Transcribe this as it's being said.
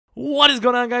What is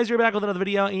going on, guys? We're back with another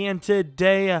video, and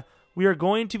today we are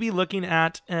going to be looking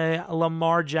at a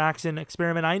Lamar Jackson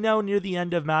experiment. I know near the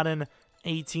end of Madden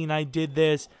 18 I did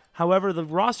this. However, the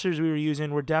rosters we were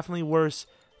using were definitely worse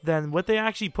than what they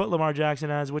actually put Lamar Jackson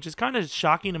as, which is kind of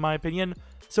shocking in my opinion.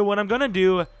 So what I'm going to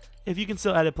do, if you can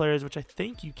still edit players, which I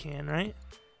think you can, right?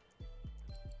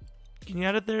 Can you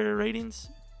edit their ratings?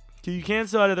 You can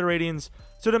still edit the ratings.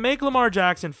 So to make Lamar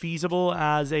Jackson feasible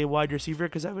as a wide receiver,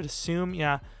 because I would assume,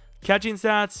 yeah, catching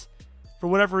stats, for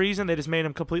whatever reason, they just made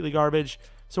him completely garbage.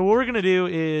 So what we're going to do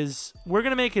is we're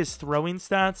going to make his throwing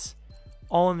stats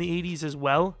all in the 80s as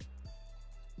well.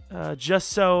 Just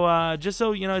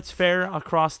so you know, it's fair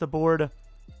across the board.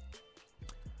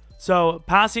 So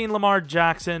passing Lamar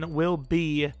Jackson will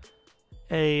be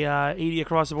a 80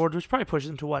 across the board, which probably pushes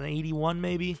him to what, an 81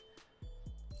 maybe?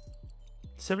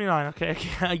 79, okay,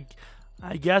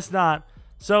 I guess not.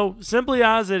 So, simply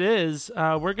as it is,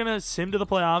 we're going to sim to the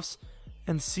playoffs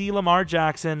and see Lamar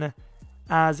Jackson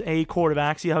as a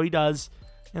quarterback, see how he does.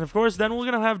 And, of course, then we're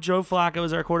going to have Joe Flacco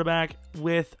as our quarterback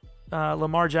with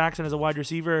Lamar Jackson as a wide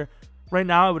receiver. Right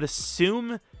now, I would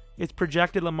assume it's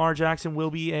projected Lamar Jackson will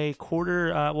be a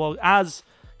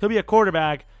he'll be a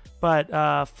quarterback, but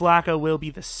Flacco will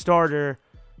be the starter.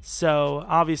 So,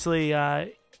 obviously,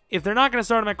 if they're not going to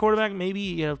start him at quarterback, maybe,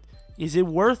 you know, is it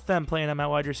worth them playing him at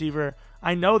wide receiver?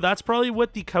 I know that's probably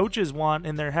what the coaches want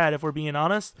in their head, if we're being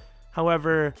honest.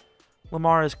 However,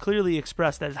 Lamar has clearly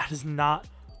expressed that that is not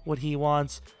what he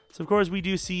wants. So, of course, we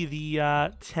do see the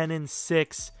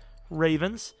 10-6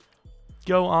 Ravens.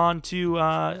 Go on to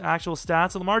actual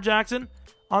stats. So Lamar Jackson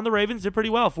on the Ravens did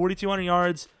pretty well. 4,200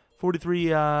 yards,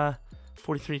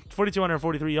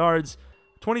 4,243 yards,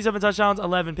 27 touchdowns,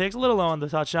 11 picks. A little low on the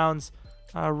touchdowns.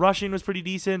 Rushing was pretty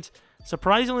decent.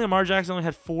 Surprisingly, Lamar Jackson only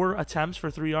had 4 attempts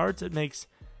for 3 yards. It makes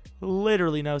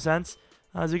literally no sense.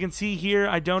 As we can see here,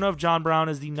 I don't know if John Brown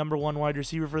is the #1 wide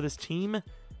receiver for this team. I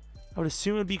would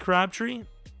assume it would be Crabtree.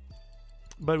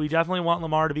 But we definitely want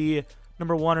Lamar to be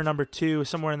 #1 or #2,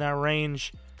 somewhere in that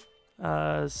range.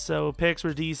 So picks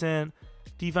were decent.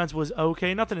 Defense was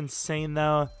okay. Nothing insane,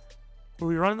 though. Were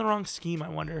we running the wrong scheme, I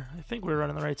wonder? I think we were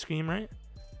running the right scheme, right?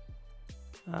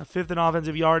 5th in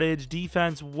offensive yardage.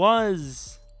 Defense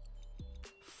was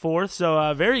 4th,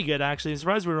 so very good, actually. I'm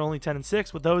surprised we were only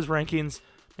 10-6 with those rankings.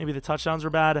 Maybe the touchdowns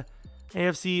were bad.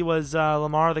 AFC was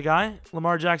Lamar the guy.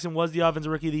 Lamar Jackson was the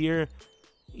Offensive Rookie of the Year,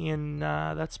 and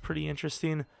that's pretty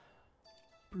interesting.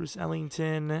 Bruce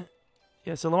Ellington.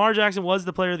 Yeah, so Lamar Jackson was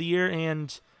the Player of the Year,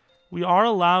 and we are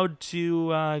allowed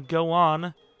to go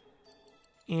on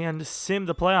and sim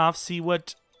the playoffs, see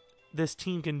what this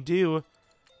team can do.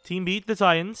 Team beat the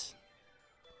Titans.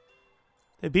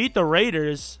 They beat the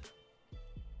Raiders.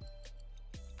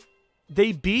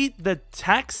 They beat the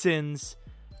Texans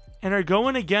and are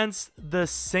going against the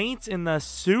Saints in the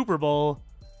Super Bowl.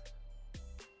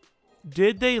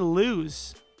 Did they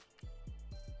lose?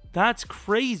 That's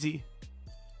crazy.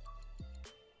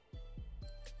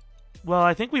 Well,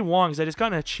 I think we won because I just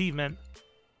got an achievement.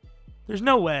 There's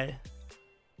no way.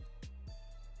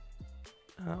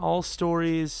 All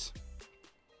stories.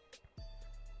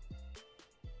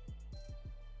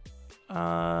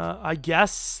 I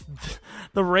guess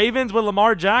the Ravens with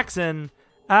Lamar Jackson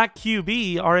at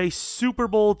QB are a Super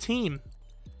Bowl team.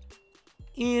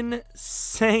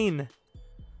 Insane.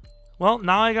 Well,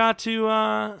 now I got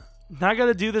to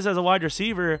do this as a wide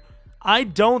receiver. I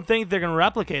don't think they're going to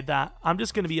replicate that. I'm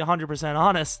just going to be 100%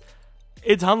 honest.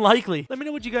 It's unlikely. Let me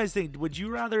know what you guys think. Would you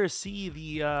rather see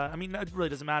the, I mean, that really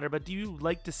doesn't matter, but do you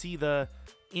like to see the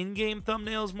in-game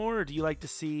thumbnails more, or do you like to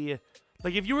see,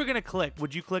 like, if you were going to click,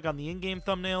 would you click on the in-game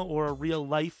thumbnail or a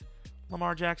real-life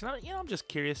Lamar Jackson? I'm just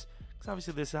curious, because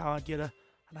obviously this is how I get a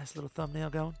nice little thumbnail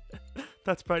going.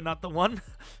 That's probably not the one.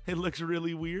 It looks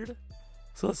really weird.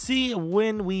 So let's see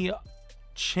when we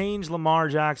change Lamar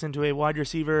Jackson to a wide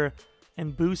receiver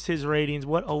and boost his ratings,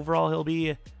 what overall he'll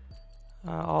be.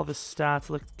 All the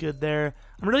stats look good there.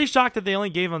 I'm really shocked that they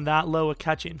only gave him that low a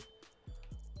catching.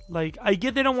 Like, I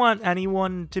get they don't want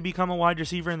anyone to become a wide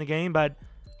receiver in the game, but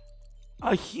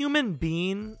a human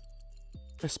being,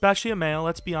 especially a male,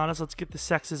 let's be honest, let's get the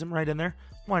sexism right in there.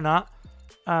 Why not?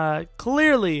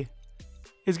 Clearly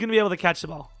is going to be able to catch the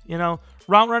ball. You know,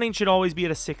 route running should always be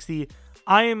at a 60.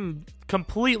 I am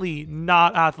completely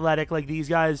not athletic like these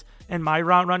guys, and my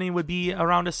route running would be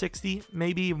around a 60,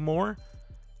 maybe more.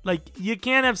 Like, you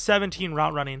can't have 17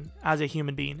 route running as a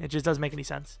human being. It just doesn't make any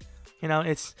sense. You know,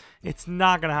 it's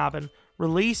not going to happen.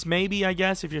 Release, maybe, I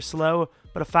guess, if you're slow.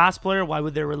 But a fast player, why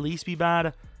would their release be bad?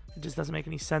 It just doesn't make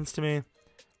any sense to me.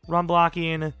 Run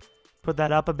blocking, put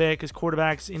that up a bit, because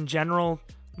quarterbacks in general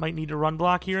might need to run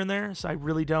block here and there. So I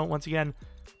really don't, once again,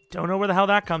 Don't know where the hell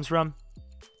that comes from.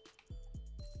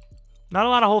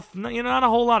 Not a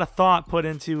whole lot of thought put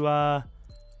into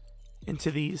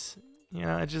these.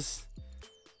 It just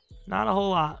not a whole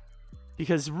lot,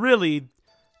 because really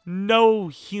no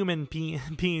human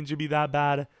being should be that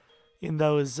bad in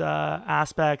those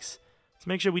aspects. Let's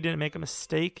make sure we didn't make a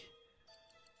mistake.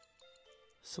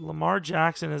 So Lamar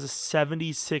Jackson is a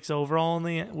 76 overall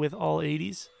only with all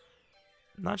 80s.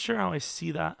 I'm not sure how I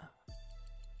see that.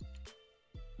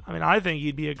 I mean, I think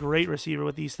he'd be a great receiver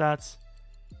with these stats.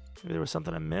 Maybe there was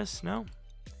something I missed? No?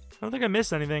 I don't think I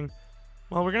missed anything.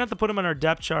 Well, we're going to have to put him on our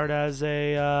depth chart as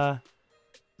a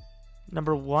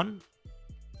number 1.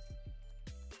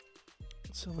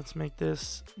 So let's make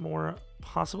this more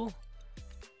possible.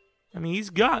 I mean, he's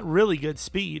got really good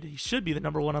speed. He should be the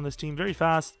number 1 on this team. Very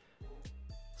fast.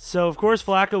 So, of course,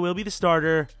 Flacco will be the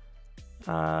starter.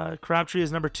 Crabtree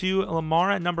is number 2.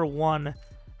 Lamar at number 1.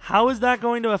 How is that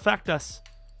going to affect us?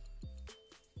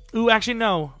 Ooh, actually,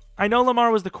 no. I know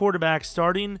Lamar was the quarterback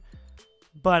starting,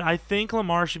 but I think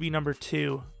Lamar should be number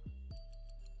 2.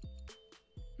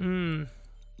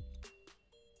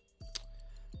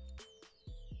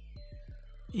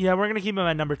 Yeah, we're going to keep him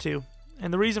at number 2.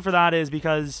 And the reason for that is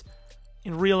because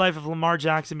in real life, if Lamar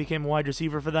Jackson became a wide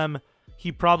receiver for them,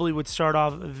 he probably would start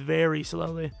off very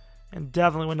slowly and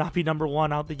definitely would not be number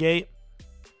 1 out the gate.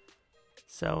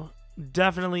 So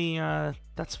definitely,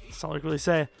 that's all I can really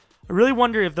say. I really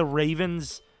wonder if the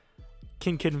Ravens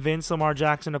can convince Lamar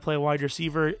Jackson to play wide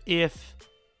receiver if,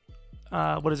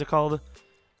 what is it called?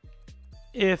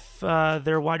 If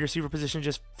their wide receiver position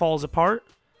just falls apart.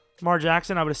 Lamar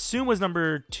Jackson, I would assume, was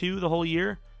number 2 the whole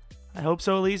year. I hope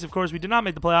so, at least. Of course, we did not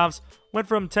make the playoffs. Went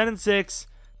from 10-6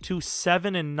 to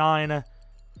 7-9.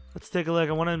 Let's take a look.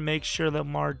 I want to make sure that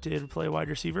Lamar did play wide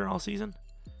receiver all season.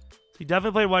 So he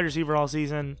definitely played wide receiver all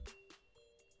season.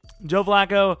 Joe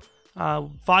Flacco,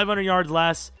 500 yards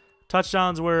less.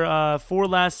 Touchdowns were 4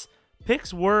 less.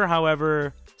 Picks were,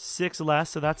 however, 6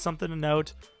 less, so that's something to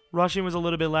note. Rushing was a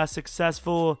little bit less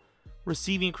successful.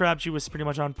 Receiving, Crabtree was pretty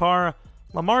much on par.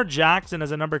 Lamar Jackson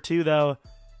as a number 2, though,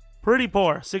 pretty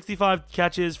poor. 65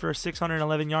 catches for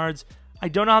 611 yards. I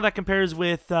don't know how that compares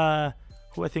with who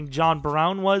I think John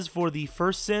Brown was for the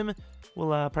first sim. We'll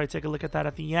probably take a look at that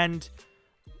at the end.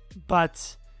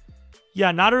 But,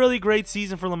 yeah, not a really great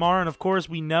season for Lamar. And, of course,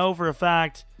 we know for a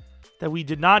fact that we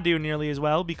did not do nearly as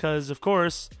well because, of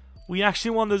course, we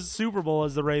actually won the Super Bowl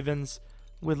as the Ravens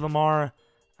with Lamar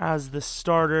as the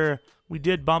starter. We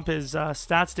did bump his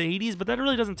stats to 80s, but that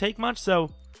really doesn't take much.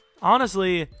 So,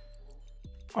 honestly,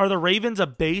 are the Ravens a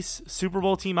base Super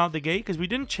Bowl team out the gate? Because we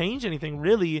didn't change anything,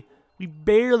 really. We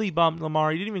barely bumped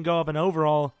Lamar. He didn't even go up in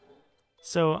overall.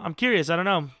 So, I'm curious. I don't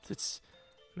know.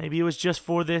 Maybe it was just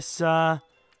for this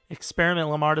experiment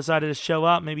Lamar decided to show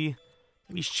up. Maybe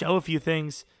show a few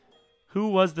things. Who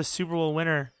was the Super Bowl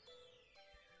winner?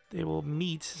 They will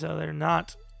meet, so they're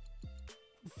not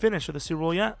finished with the Super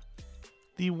Bowl yet.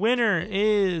 The winner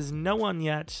is no one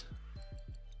yet.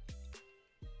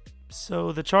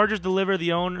 So the Chargers deliver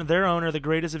their owner the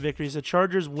greatest of victories. The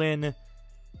Chargers win.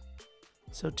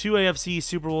 So 2 AFC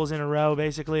Super Bowls in a row,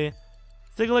 basically.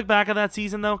 Let's take a look back at that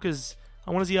season, though, because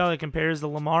I want to see how it compares to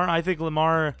Lamar. I think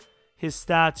Lamar, his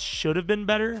stats should have been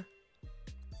better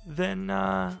than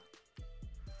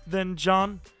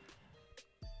John.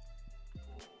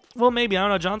 Well, maybe. I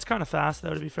don't know. John's kind of fast,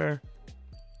 though, to be fair.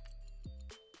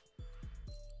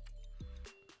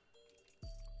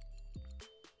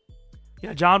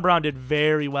 Yeah, John Brown did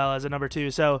very well as a number 2.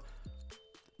 So,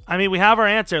 I mean, we have our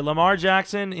answer. Lamar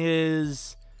Jackson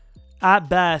is, at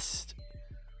best,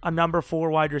 a number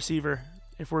 4 wide receiver,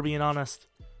 if we're being honest.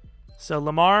 So,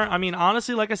 Lamar, I mean,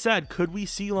 honestly, like I said, could we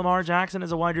see Lamar Jackson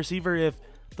as a wide receiver if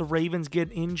the Ravens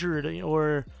get injured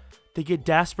or they get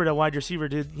desperate at wide receiver?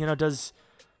 Does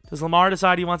Lamar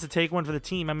decide he wants to take one for the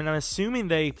team? I mean, I'm assuming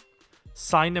they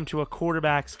signed him to a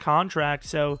quarterback's contract.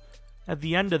 So, at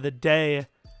the end of the day,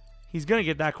 he's going to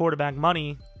get that quarterback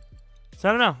money. So,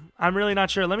 I don't know. I'm really not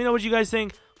sure. Let me know what you guys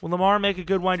think. Will Lamar make a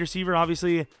good wide receiver?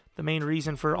 Obviously, the main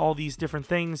reason for all these different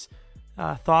things,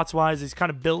 thoughts-wise, he's kind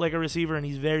of built like a receiver, and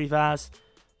he's very fast.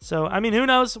 So, I mean, who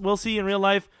knows? We'll see in real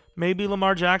life. Maybe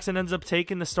Lamar Jackson ends up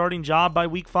taking the starting job by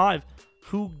week 5.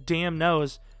 Who damn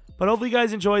knows? But hopefully you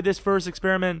guys enjoyed this first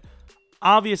experiment.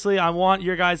 Obviously, I want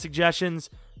your guys' suggestions.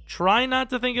 Try not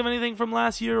to think of anything from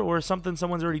last year or something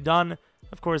someone's already done.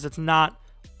 Of course, it's not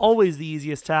always the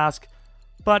easiest task,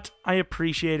 but I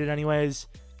appreciate it anyways.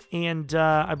 And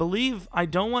I believe I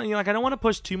don't want to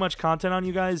push too much content on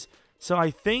you guys, so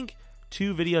I think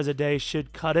 2 videos a day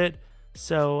should cut it.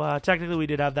 So technically we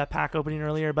did have that pack opening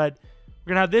earlier, but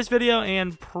we're gonna have this video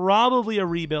and probably a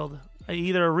rebuild,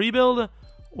 either a rebuild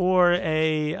or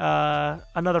a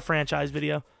another franchise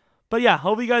video. But yeah,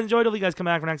 hope you guys enjoyed. Hope you guys come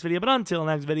back for next video. But until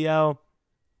next video,